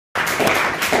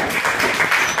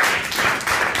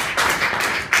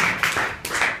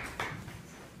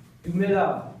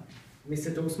Dumela,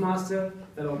 Mr. Toastmaster,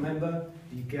 fellow member,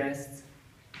 dear guests.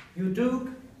 You took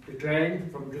the train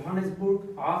from Johannesburg.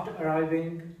 After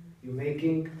arriving, you're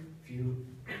making your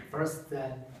first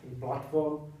step in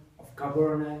platform of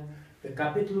Gaborone, the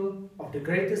capital of the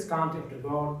greatest country of the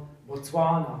world,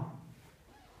 Botswana.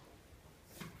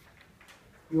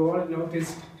 You all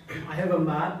noticed I have a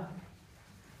map,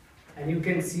 and you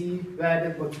can see where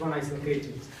the Botswana is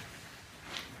located.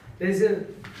 There is a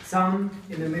sun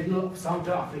in the middle of South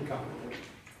Africa.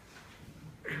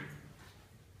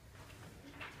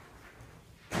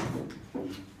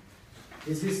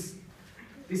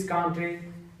 This country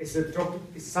is a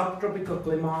subtropical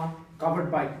climate covered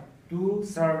by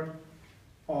 2/3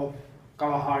 of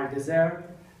Kalahari Desert,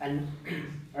 and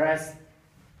rest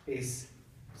is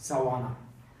savanna.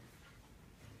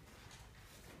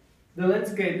 The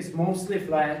landscape is mostly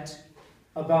flat,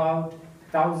 about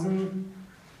 1,000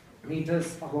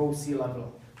 meters above sea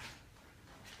level.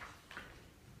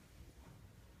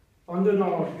 On the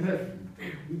north,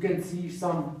 you can see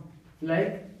some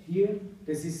flag here.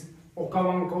 This is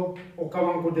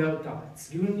Okavango Delta.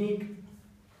 It's unique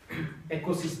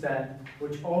ecosystem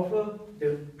which offers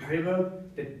the river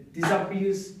that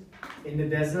disappears in the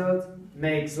desert,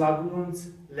 makes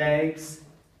lagoons, lakes,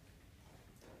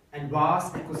 and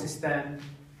vast ecosystem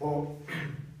for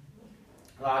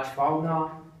large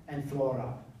fauna and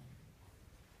flora.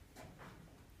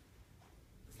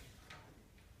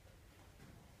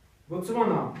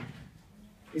 Botswana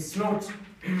is not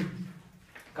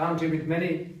a country with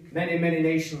many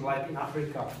nations like in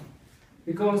Africa,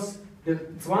 because the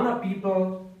Botswana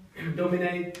people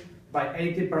dominate by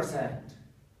 80%.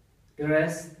 The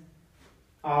rest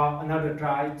are another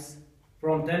tribes.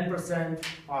 From 10%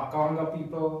 are Kanga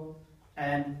people,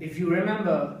 and if you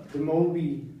remember the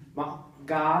movie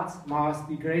God Must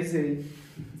Be Crazy,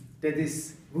 that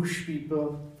is bush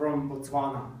people from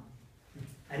Botswana,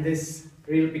 and this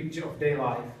real picture of their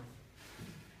life.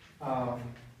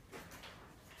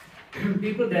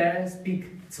 People there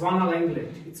speak Tswana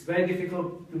language. It's very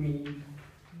difficult to me,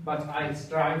 but I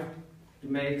strive to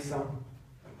make some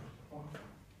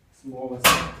smaller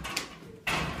stuff.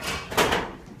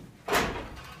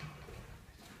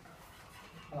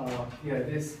 Here,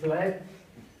 this flag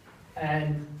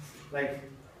and like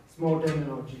small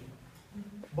terminology.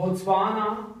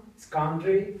 Botswana is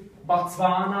country,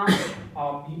 Botswana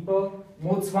are people,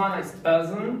 Motswana is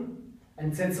person,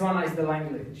 and Setswana is the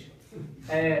language.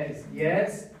 As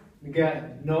yes,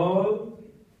 no,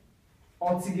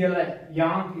 Otsigele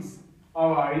young is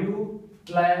how are you,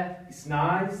 Tle is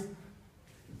nice.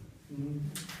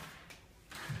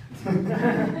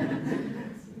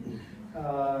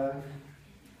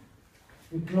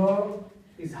 Miklo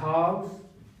is house,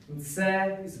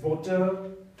 Nse is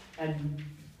water, and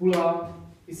Pula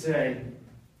is rain.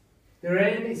 The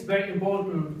rain is very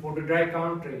important for the dry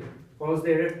country because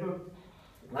they refer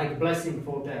like blessing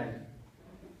for them.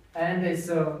 And it's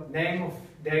the name of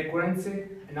their currency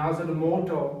and also the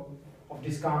motto of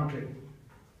this country.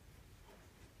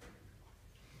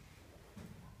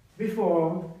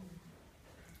 Before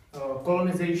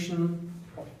colonization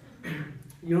of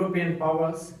European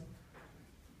powers,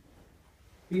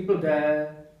 people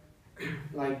there,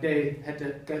 like they had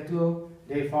a cattle,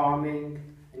 they farming,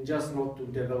 and just not too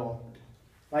developed.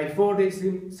 Like for these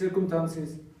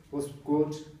circumstances was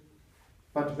good,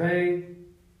 but very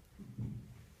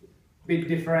big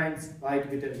difference,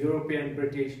 like with the European,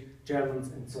 British,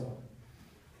 Germans, and so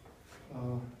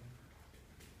on.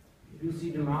 If you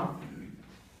see the map,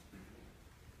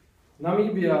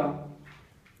 Namibia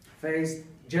faced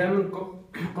German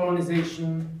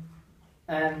colonization,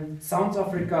 and South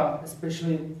Africa,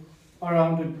 especially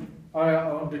around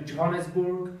the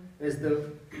Johannesburg, is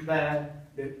where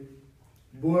the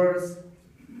Boers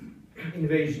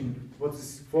invasion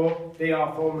was they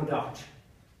are former Dutch.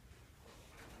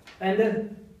 And the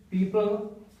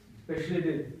people, especially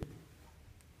the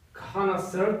Khama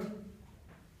III,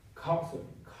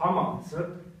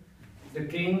 the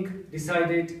king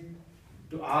decided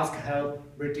to ask help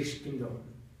British Kingdom.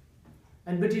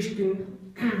 And British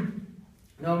Kingdom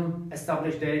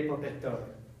established their protector.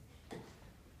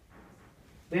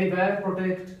 They were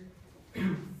protected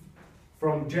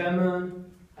from German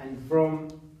and from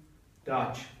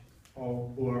Dutch or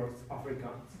Boers,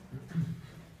 Africans.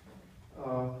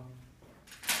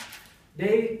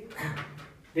 They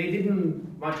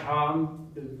didn't much harm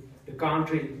the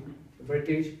country, the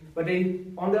British, but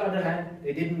on the other hand,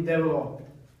 they didn't develop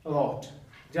a lot.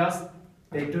 Just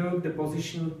they took the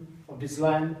position of this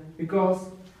land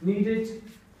because needed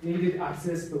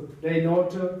access to their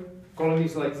northern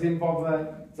colonies like Zimbabwe,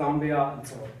 Zambia, and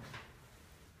so on.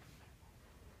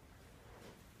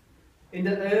 In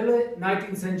the early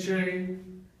 19th century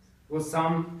was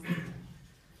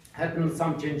happened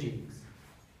some changings.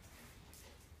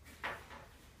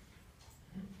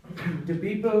 The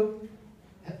people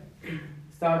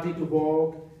started to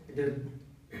work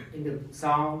in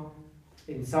South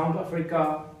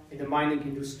Africa in the mining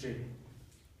industry.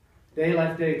 They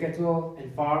left their cattle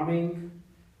and farming,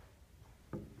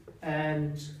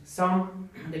 and some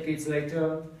decades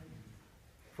later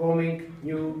forming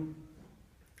new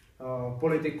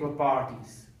political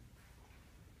parties.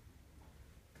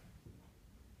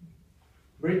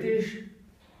 British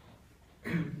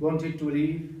wanted to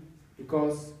leave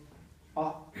because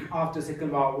after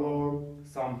Second World War,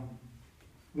 some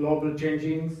global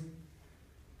changings,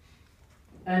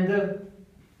 and the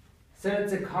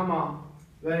Senate Hammer,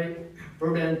 very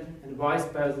prudent and wise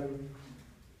person,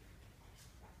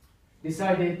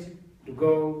 decided to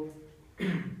go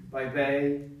by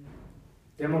way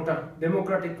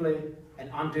democratically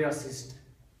and anti-racist,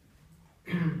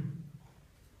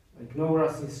 like no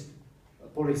racist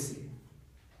policy.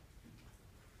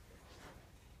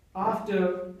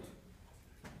 After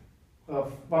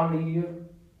 1 year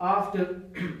after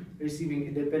receiving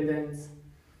independence,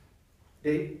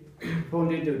 they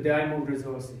founded the diamond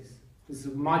resources. This is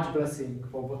a much blessing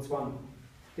for Botswana.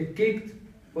 They kicked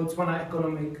Botswana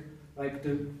economic like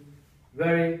the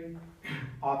very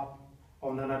up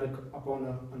on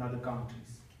another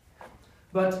countries,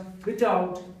 but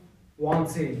without one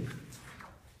thing.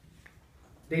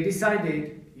 They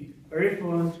decided to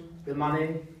refund the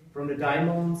money from the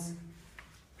diamonds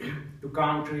to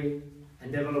country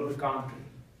and develop the country.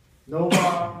 No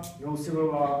war, no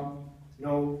civil war,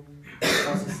 no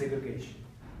class segregation.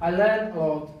 I learned a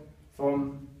lot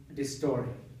from this story.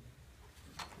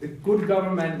 The good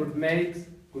government would make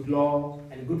good law,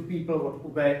 and good people would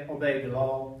obey the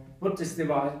law, would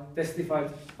testify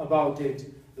about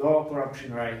it, law,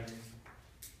 corruption, right.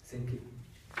 Thank you.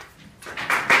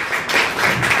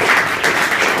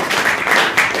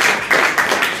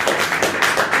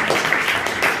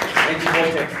 Thank you,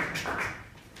 Vojtech.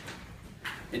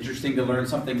 Interesting to learn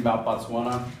something about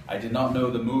Botswana. I did not know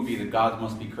the movie The Gods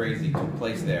Must Be Crazy took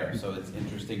place there, so it's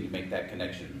interesting to make that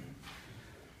connection.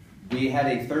 We had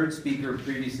a third speaker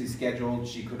previously scheduled.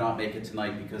 She could not make it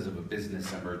tonight because of a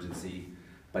business emergency,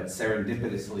 but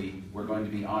serendipitously, we're going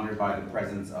to be honored by the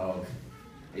presence of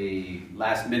a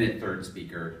last-minute third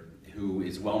speaker who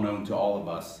is well known to all of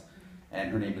us,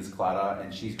 and her name is Clara,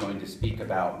 and she's going to speak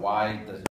about why the